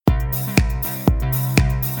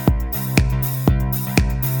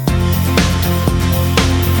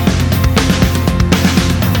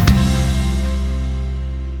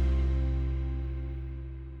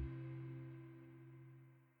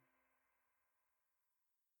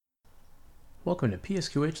Welcome to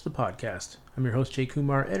PSQH, the podcast. I'm your host, Jay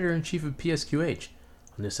Kumar, Editor-in-Chief of PSQH.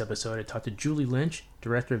 On this episode, I talked to Julie Lynch,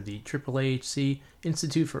 Director of the AAAHC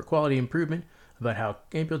Institute for Quality Improvement, about how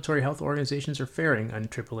ambulatory health organizations are faring on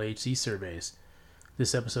AAAHC surveys.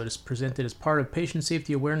 This episode is presented as part of Patient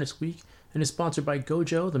Safety Awareness Week and is sponsored by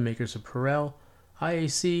Gojo, the makers of Perel,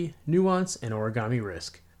 IAC, Nuance, and Origami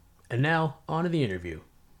Risk. And now, on to the interview.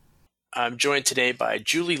 I'm joined today by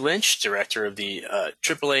Julie Lynch, Director of the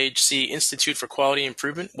AAAHC Institute for Quality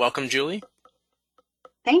Improvement. Welcome, Julie.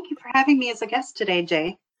 Thank you for having me as a guest today,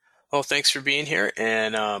 Jay. Well, thanks for being here.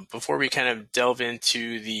 And before we kind of delve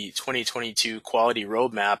into the 2022 quality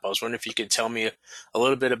roadmap, I was wondering if you could tell me a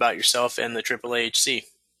little bit about yourself and the AAAHC.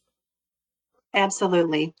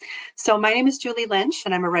 Absolutely. So my name is Julie Lynch,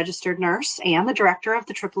 and I'm a registered nurse and the director of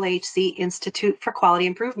the AAAHC Institute for Quality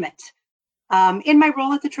Improvement. In my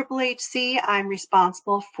role at the AAAHC, I'm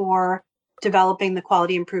responsible for developing the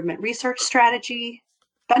quality improvement research strategy,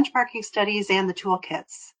 benchmarking studies, and the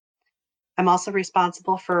toolkits. I'm also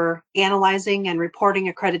responsible for analyzing and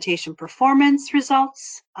reporting accreditation performance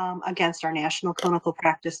results against our national clinical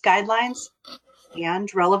practice guidelines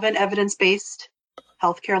and relevant evidence-based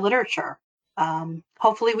healthcare literature.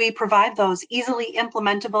 Hopefully we provide those easily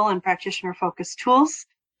implementable and practitioner-focused tools,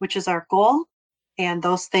 which is our goal, and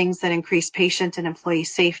those things that increase patient and employee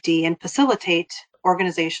safety and facilitate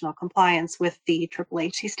organizational compliance with the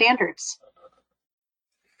AAAHC standards.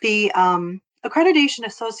 The Accreditation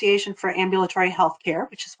Association for Ambulatory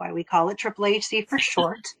Healthcare, which is why we call it AAAHC for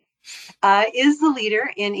short, is the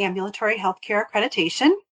leader in ambulatory healthcare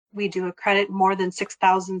accreditation. We do accredit more than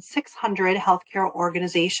 6,600 healthcare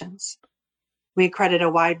organizations. We accredit a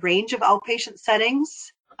wide range of outpatient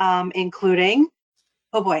settings, including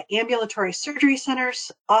ambulatory surgery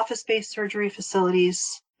centers, office-based surgery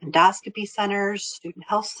facilities, endoscopy centers, student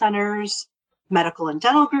health centers, medical and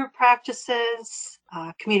dental group practices,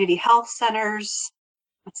 community health centers.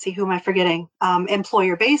 Let's see, who am I forgetting?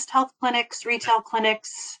 Employer-based health clinics, retail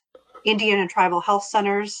clinics, Indian and tribal health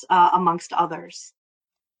centers, amongst others.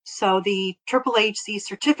 So the AAAHC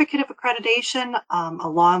Certificate of Accreditation,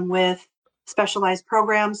 along with specialized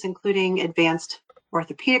programs, including advanced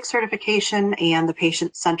orthopedic certification and the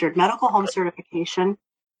patient-centered medical home certification,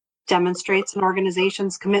 demonstrates an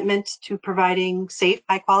organization's commitment to providing safe,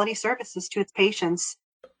 high-quality services to its patients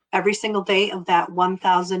every single day of that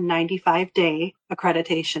 1,095-day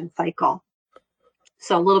accreditation cycle.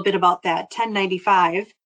 So a little bit about that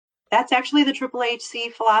 1095, that's actually the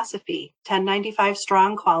AAAHC philosophy, 1095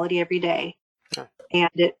 strong, quality every day. And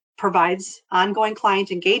it provides ongoing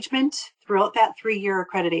client engagement throughout that 3-year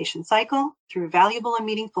accreditation cycle through valuable and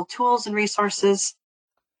meaningful tools and resources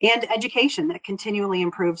and education that continually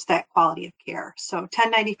improves that quality of care. So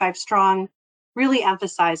 1095 strong really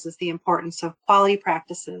emphasizes the importance of quality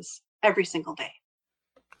practices every single day.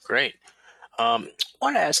 Great. I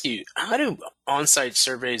want to ask you, how do on-site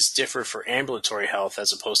surveys differ for ambulatory health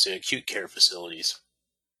as opposed to acute care facilities?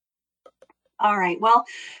 All right. Well,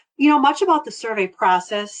 much about the survey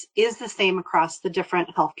process is the same across the different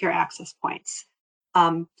healthcare access points.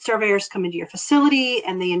 Surveyors come into your facility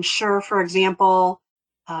and they ensure, for example,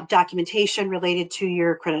 documentation related to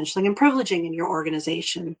your credentialing and privileging in your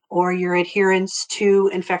organization, or your adherence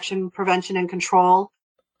to infection prevention and control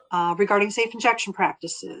regarding safe injection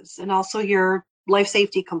practices, and also your life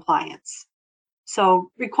safety compliance.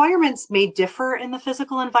 So requirements may differ in the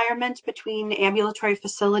physical environment between ambulatory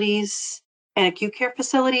facilities and acute care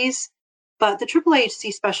facilities, but the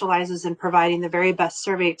AAAHC specializes in providing the very best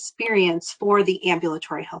survey experience for the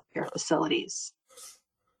ambulatory healthcare facilities.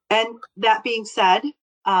 And that being said,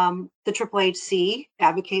 the AAAHC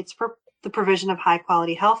advocates for the provision of high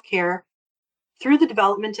quality healthcare through the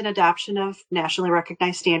development and adoption of nationally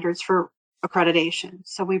recognized standards for accreditation.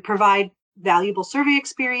 So we provide valuable survey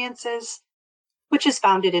experiences, which is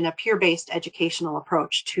founded in a peer-based educational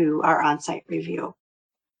approach to our on-site review.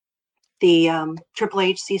 The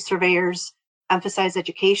AAAHC surveyors emphasize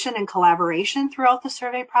education and collaboration throughout the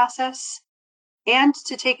survey process. And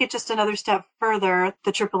to take it just another step further,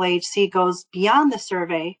 the AAAHC goes beyond the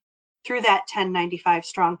survey through that 1095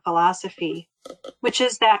 strong philosophy, which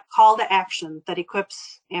is that call to action that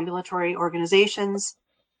equips ambulatory organizations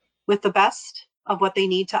with the best of what they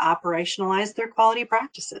need to operationalize their quality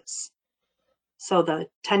practices. So the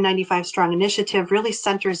 1095 strong initiative really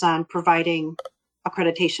centers on providing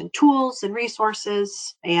accreditation tools and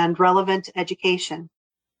resources and relevant education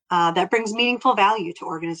that brings meaningful value to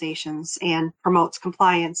organizations and promotes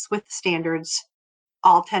compliance with the standards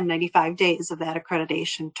all 1095 days of that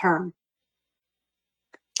accreditation term.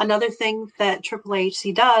 Another thing that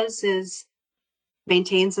AAAHC does is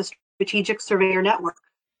maintains a strategic surveyor network.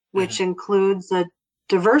 which includes a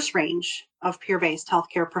diverse range of peer-based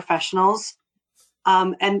healthcare professionals.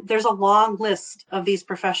 And there's a long list of these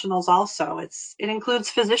professionals also. It includes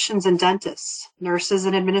physicians and dentists, nurses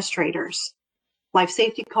and administrators, life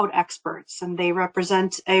safety code experts, and they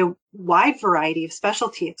represent a wide variety of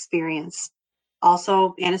specialty experience.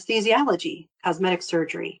 Also anesthesiology, cosmetic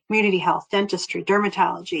surgery, community health, dentistry,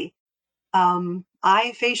 dermatology,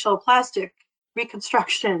 eye, facial, plastic,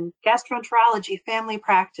 reconstruction, gastroenterology, family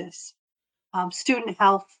practice, student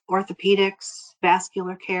health, orthopedics,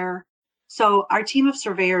 vascular care. So our team of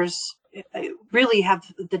surveyors really have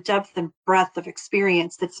the depth and breadth of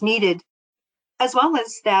experience that's needed, as well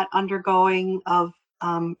as that undergoing of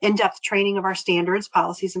in-depth training of our standards,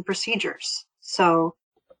 policies, and procedures. So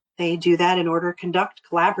they do that in order to conduct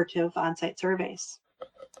collaborative on-site surveys.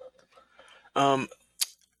 I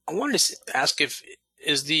wanted to ask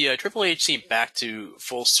is the HHHC back to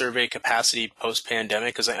full survey capacity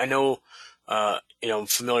post-pandemic? Because I know, I'm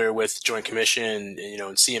familiar with Joint Commission,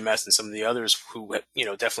 and CMS and some of the others who,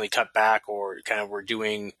 definitely cut back or kind of were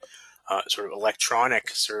doing sort of electronic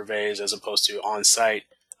surveys as opposed to on-site.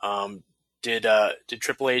 Did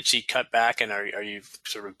HHHC cut back, and are you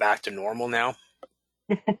sort of back to normal now?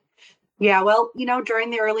 Yeah, well, during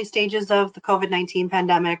the early stages of the COVID-19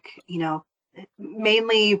 pandemic,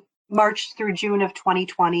 mainly March through June of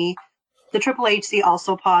 2020, the HHHC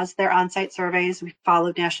also paused their on-site surveys. We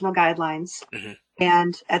followed national guidelines.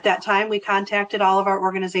 And at that time, we contacted all of our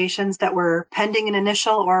organizations that were pending an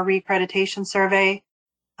initial or reaccreditation survey,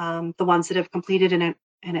 the ones that have completed an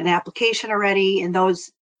application already, and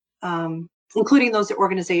those, including those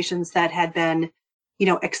organizations that had been,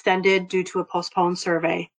 extended due to a postponed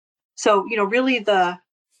survey. So, really the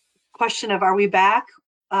question of, are we back?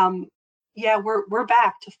 Yeah, we're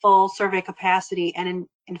back to full survey capacity. And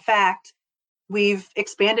in fact, we've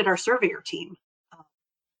expanded our surveyor team.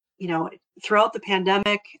 Throughout the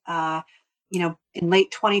pandemic, in late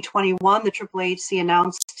 2021, the HHHC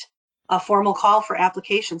announced a formal call for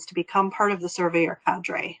applications to become part of the surveyor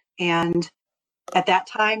cadre. And at that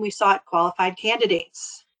time, we sought qualified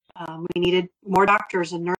candidates. We needed more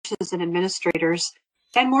doctors and nurses and administrators,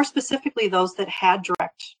 and more specifically, those that had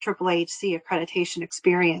direct HHHC accreditation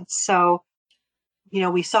experience. So,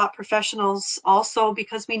 we sought professionals also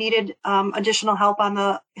because we needed additional help on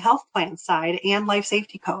the health plan side and life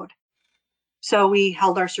safety code. So we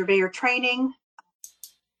held our surveyor training.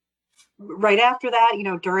 Right after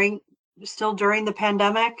that, during the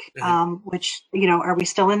pandemic, which, are we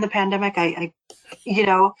still in the pandemic?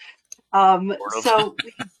 So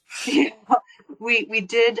we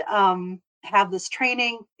did have this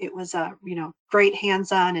training. It was a great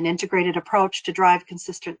hands-on and integrated approach to drive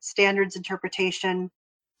consistent standards interpretation,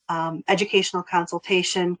 educational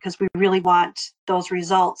consultation, because we really want those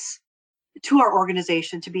results to our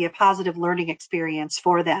organization to be a positive learning experience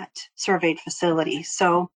for that surveyed facility.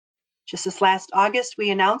 So just this last August, we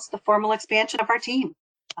announced the formal expansion of our team.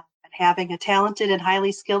 And having a talented and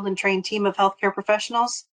highly skilled and trained team of healthcare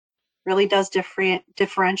professionals really does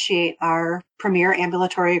differentiate our premier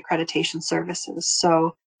ambulatory accreditation services.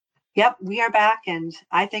 So, yep, we are back, and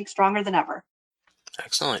I think stronger than ever.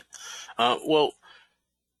 Excellent. Well,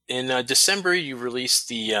 in December, you released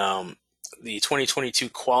the 2022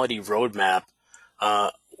 Quality Roadmap. I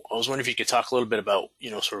was wondering if you could talk a little bit about,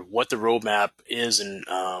 sort of what the roadmap is and,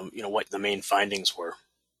 what the main findings were.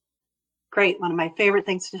 Great. One of my favorite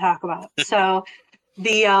things to talk about. So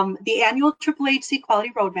the annual HHHC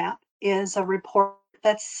Quality Roadmap is a report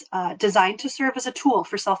that's designed to serve as a tool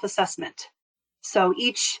for self-assessment. So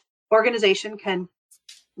each organization can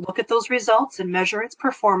look at those results and measure its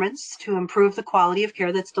performance to improve the quality of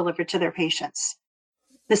care that's delivered to their patients.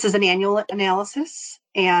 This is an annual analysis,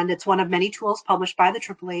 and it's one of many tools published by the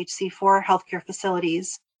HHHC for healthcare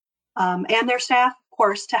facilities and their staff, of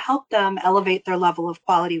course, to help them elevate their level of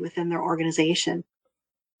quality within their organization.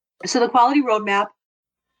 So the Quality Roadmap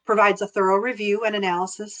provides a thorough review and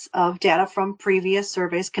analysis of data from previous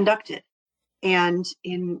surveys conducted. And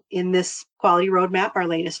in this Quality Roadmap, our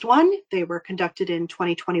latest one, they were conducted in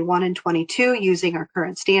 2021 and 22 using our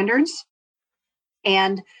current standards.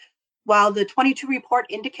 And while the 22 report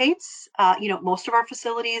indicates, most of our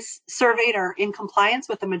facilities surveyed are in compliance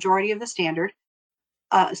with the majority of the standards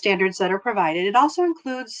that are provided, it also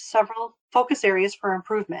includes several focus areas for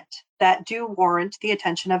improvement that do warrant the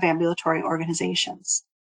attention of ambulatory organizations.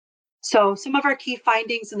 So some of our key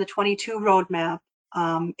findings in the 22 roadmap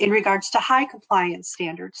in regards to high compliance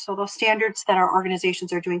standards, so those standards that our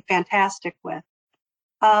organizations are doing fantastic with,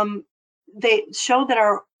 they show that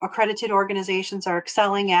our accredited organizations are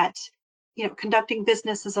excelling at, conducting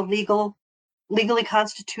business as a legally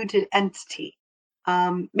constituted entity.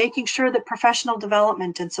 making sure that professional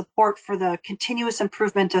development and support for the continuous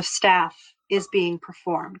improvement of staff is being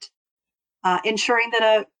performed, ensuring that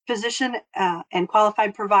a physician and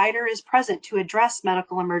qualified provider is present to address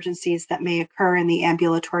medical emergencies that may occur in the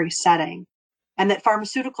ambulatory setting, and that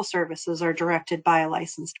pharmaceutical services are directed by a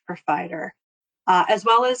licensed provider, as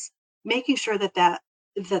well as making sure that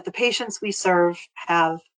the patients we serve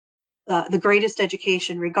have the greatest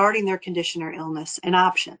education regarding their condition or illness and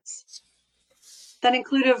options that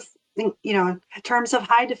include, in terms of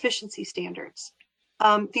high deficiency standards.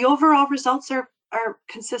 The overall results are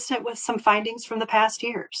consistent with some findings from the past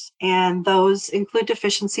years, and those include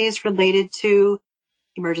deficiencies related to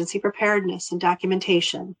emergency preparedness and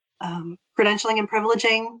documentation, credentialing and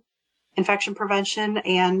privileging, infection prevention,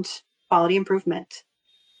 and quality improvement.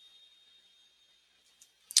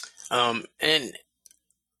 And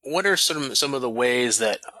what are some of the ways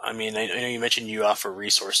that, I mean, I know you mentioned you offer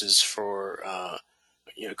resources for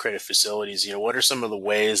creative facilities. What are some of the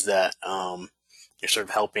ways that you're sort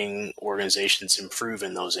of helping organizations improve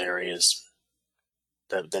in those areas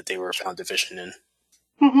that they were found deficient in?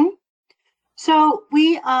 Mm-hmm. So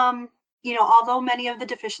we, although many of the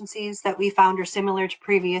deficiencies that we found are similar to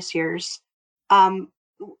previous years,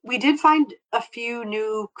 we did find a few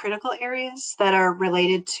new critical areas that are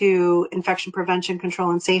related to infection prevention,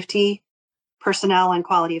 control, and safety, personnel, and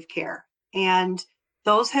quality of care. And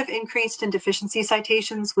those have increased in deficiency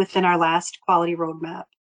citations within our last quality roadmap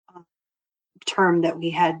term that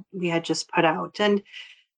we had just put out. And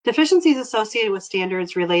deficiencies associated with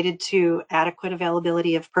standards related to adequate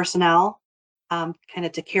availability of personnel, kind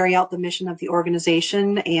of to carry out the mission of the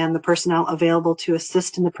organization, and the personnel available to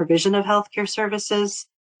assist in the provision of healthcare services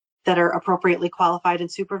that are appropriately qualified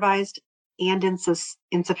and supervised, and in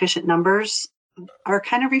insufficient numbers, are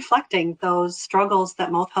kind of reflecting those struggles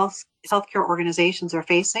that most healthcare organizations are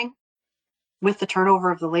facing with the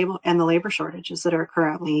turnover of the labor shortages that are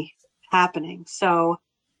currently happening. So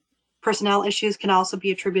personnel issues can also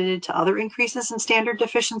be attributed to other increases in standard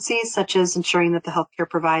deficiencies, such as ensuring that the healthcare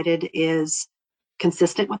provided is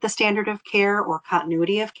consistent with the standard of care or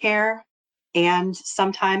continuity of care, and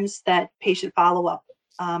sometimes that patient follow-up,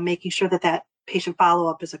 making sure that patient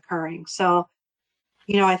follow-up is occurring. So,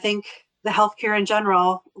 I think the healthcare in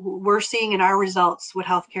general, we're seeing in our results what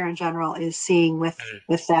healthcare in general is seeing with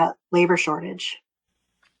that labor shortage.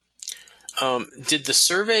 Did the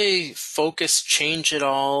survey focus change at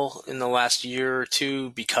all in the last year or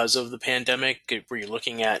two because of the pandemic? Were you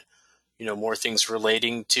looking at, more things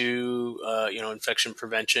relating to, infection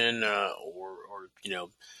prevention, or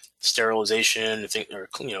sterilization, or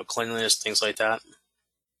cleanliness, things like that?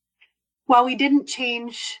 Well, we didn't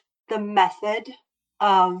change the method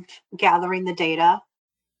of gathering the data.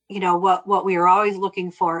 What we are always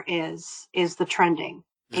looking for is the trending.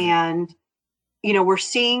 Mm-hmm. And, we're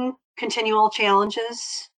seeing continual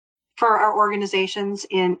challenges for our organizations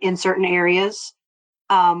in certain areas.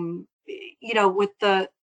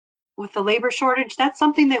 With the labor shortage, that's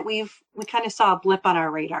something that we kind of saw a blip on our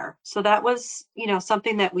radar. So that was,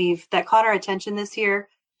 something that caught our attention this year.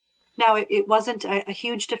 Now, it wasn't a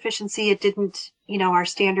huge deficiency. It didn't, our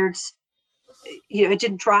standards, it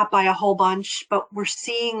didn't drop by a whole bunch, but we're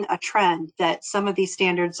seeing a trend that some of these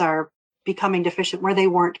standards are becoming deficient where they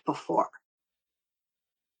weren't before.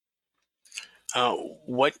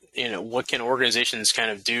 What can organizations kind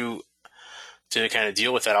of do to kind of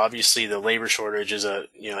deal with that? Obviously, the labor shortage is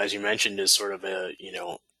as you mentioned, is sort of an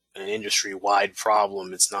industry-wide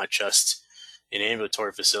problem. It's not just in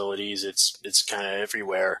ambulatory facilities. It's kind of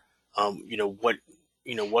everywhere.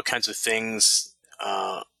 What kinds of things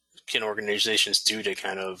can organizations do to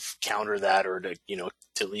kind of counter that, or to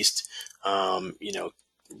to at least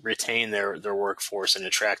retain their workforce and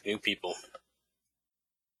attract new people?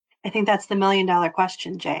 I think that's the $1 million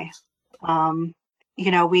question, Jay.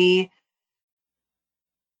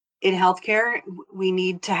 In healthcare, we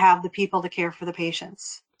need to have the people to care for the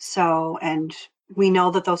patients. So, and we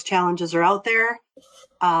know that those challenges are out there.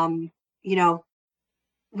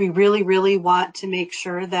 We really, really want to make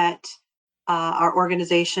sure that our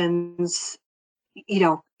organizations,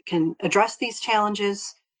 can address these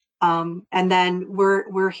challenges. And then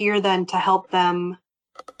we're here then to help them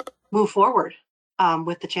move forward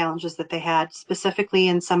with the challenges that they had, specifically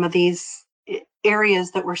in some of these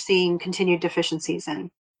areas that we're seeing continued deficiencies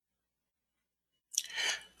in.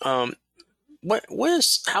 How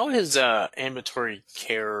has ambulatory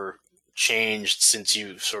care changed since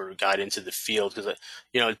you sort of got into the field? Because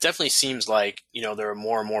it definitely seems like there are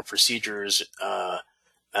more and more procedures that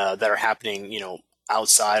are happening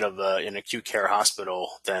outside of an acute care hospital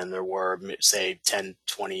than there were, say, 10,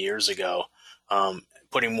 20 years ago.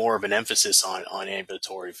 putting more of an emphasis on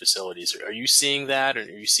ambulatory facilities. Are you seeing that, or are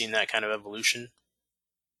you seeing that kind of evolution?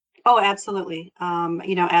 Oh, absolutely.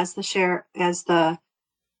 As the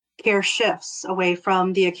care shifts away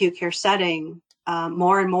from the acute care setting,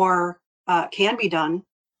 more and more can be done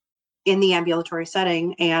in the ambulatory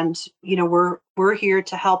setting, and we're here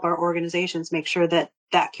to help our organizations make sure that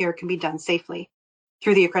that care can be done safely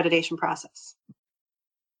through the accreditation process.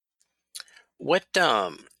 What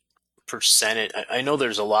percentage? I know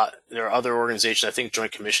there's a lot. There are other organizations. I think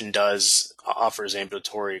Joint Commission offers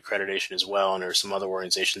ambulatory accreditation as well, and there are some other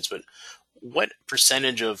organizations. But what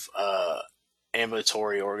percentage of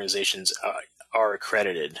ambulatory organizations are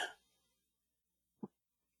accredited?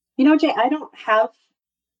 Jay, I don't have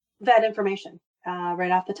that information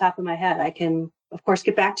right off the top of my head. I can, of course,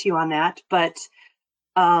 get back to you on that. But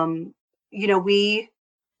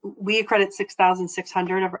we accredit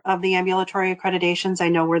 6,600 of the ambulatory accreditations. I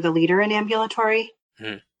know we're the leader in ambulatory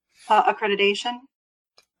accreditation.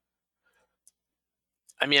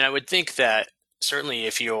 I mean, I would think that certainly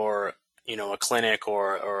if you're, a clinic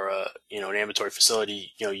or an ambulatory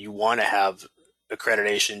facility, you want to have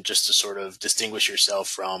accreditation just to sort of distinguish yourself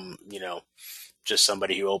from, just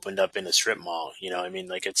somebody who opened up in a strip mall. I mean,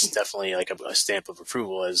 like, it's definitely like a stamp of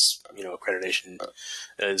approval, as accreditation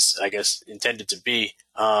is, I guess, intended to be.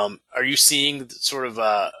 Are you seeing sort of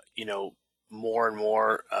more and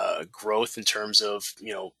more growth in terms of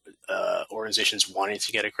organizations wanting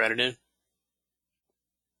to get accredited?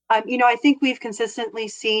 I think we've consistently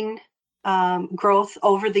seen growth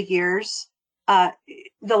over the years.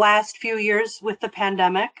 The last few years with the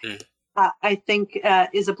pandemic, I think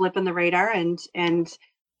is a blip in the radar, and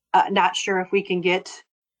not sure if we can get,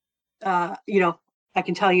 I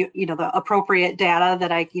can tell you, the appropriate data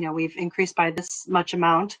that we've increased by this much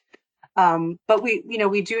amount. But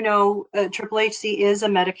we do know HHC is a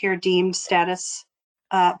Medicare deemed status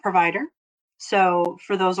provider. So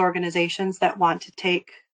for those organizations that want to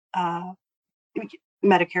take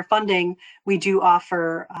Medicare funding, we do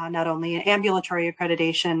offer not only an ambulatory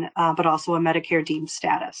accreditation, but also a Medicare deemed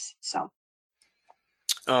status. So,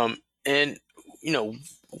 and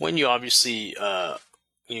when you obviously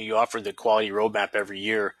you offer the quality roadmap every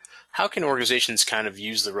year, how can organizations kind of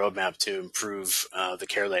use the roadmap to improve the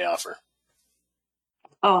care they offer?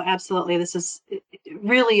 Oh, absolutely. This is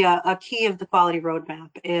really a key of the quality roadmap.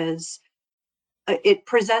 Is it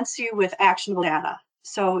presents you with actionable data.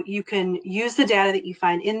 So you can use the data that you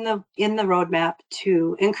find in the roadmap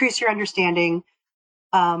to increase your understanding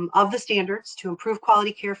of the standards, to improve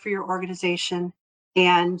quality care for your organization.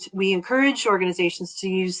 And we encourage organizations to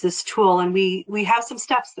use this tool, and we have some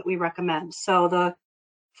steps that we recommend. So the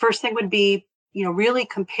first thing would be, really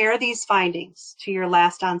compare these findings to your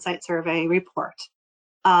last on-site survey report,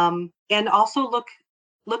 and also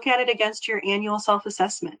look at it against your annual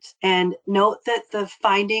self-assessment, and note that the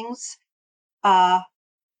findings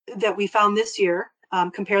that we found this year,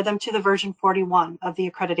 compare them to the version 41 of the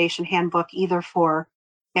accreditation handbook, either for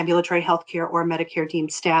ambulatory healthcare or Medicare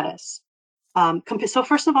deemed status. So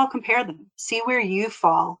first of all, compare them, see where you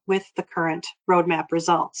fall with the current roadmap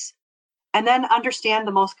results, and then understand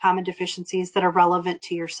the most common deficiencies that are relevant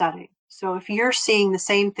to your setting. So if you're seeing the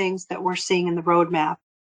same things that we're seeing in the roadmap,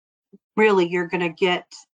 really you're going to get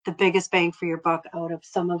the biggest bang for your buck out of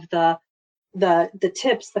some of the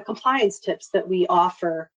tips, the compliance tips that we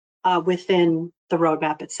offer within the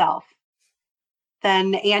roadmap itself.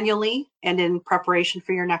 Then annually, and in preparation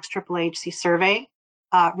for your next HHC survey,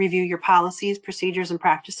 review your policies, procedures, and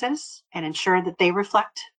practices, and ensure that they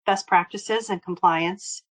reflect best practices and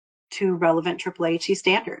compliance to relevant HHC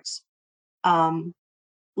standards.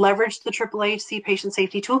 Leverage the HHC patient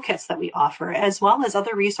safety toolkits that we offer, as well as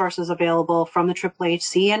other resources available from the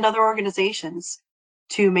HHC and other organizations,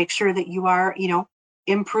 to make sure that you are,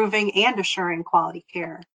 improving and assuring quality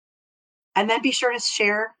care. And then be sure to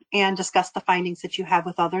share and discuss the findings that you have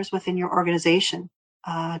with others within your organization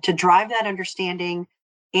to drive that understanding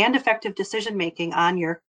and effective decision-making on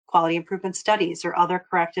your quality improvement studies or other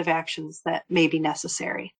corrective actions that may be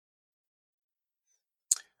necessary.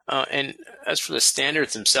 And as for the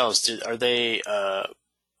standards themselves, are they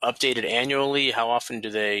updated annually? How often do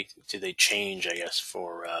they change, I guess,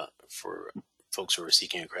 for folks who are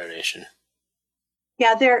seeking accreditation?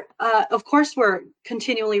 Yeah, of course, we're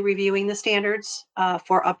continually reviewing the standards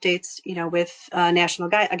for updates, with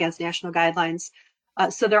against national guidelines.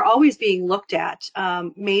 So they're always being looked at.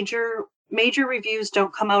 Major reviews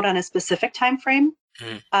don't come out on a specific time frame,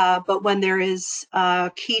 but when there is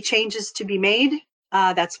key changes to be made,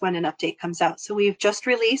 that's when an update comes out. So we've just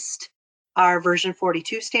released our version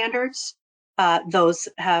 42 standards. Those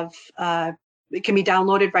have it can be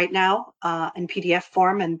downloaded right now in PDF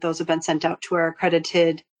form, and those have been sent out to our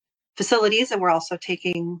accredited facilities. And we're also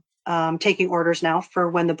taking orders now for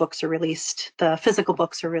when the books are released, the physical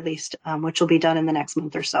books are released, which will be done in the next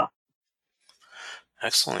month or so.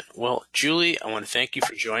 Excellent. Well, Julie, I want to thank you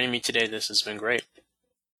for joining me today. This has been great.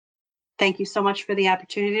 Thank you so much for the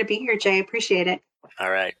opportunity to be here, Jay. Appreciate it. All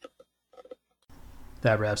right.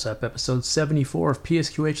 That wraps up episode 74 of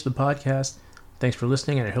PSQH, the podcast. Thanks for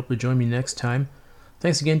listening, and I hope you'll join me next time.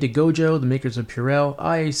 Thanks again to Gojo, the makers of Purell,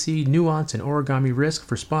 IAC, Nuance, and Origami Risk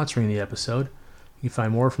for sponsoring the episode. You can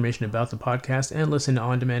find more information about the podcast and listen to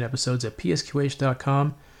on-demand episodes at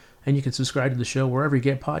psqh.com, and you can subscribe to the show wherever you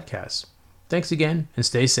get podcasts. Thanks again, and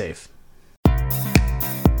stay safe.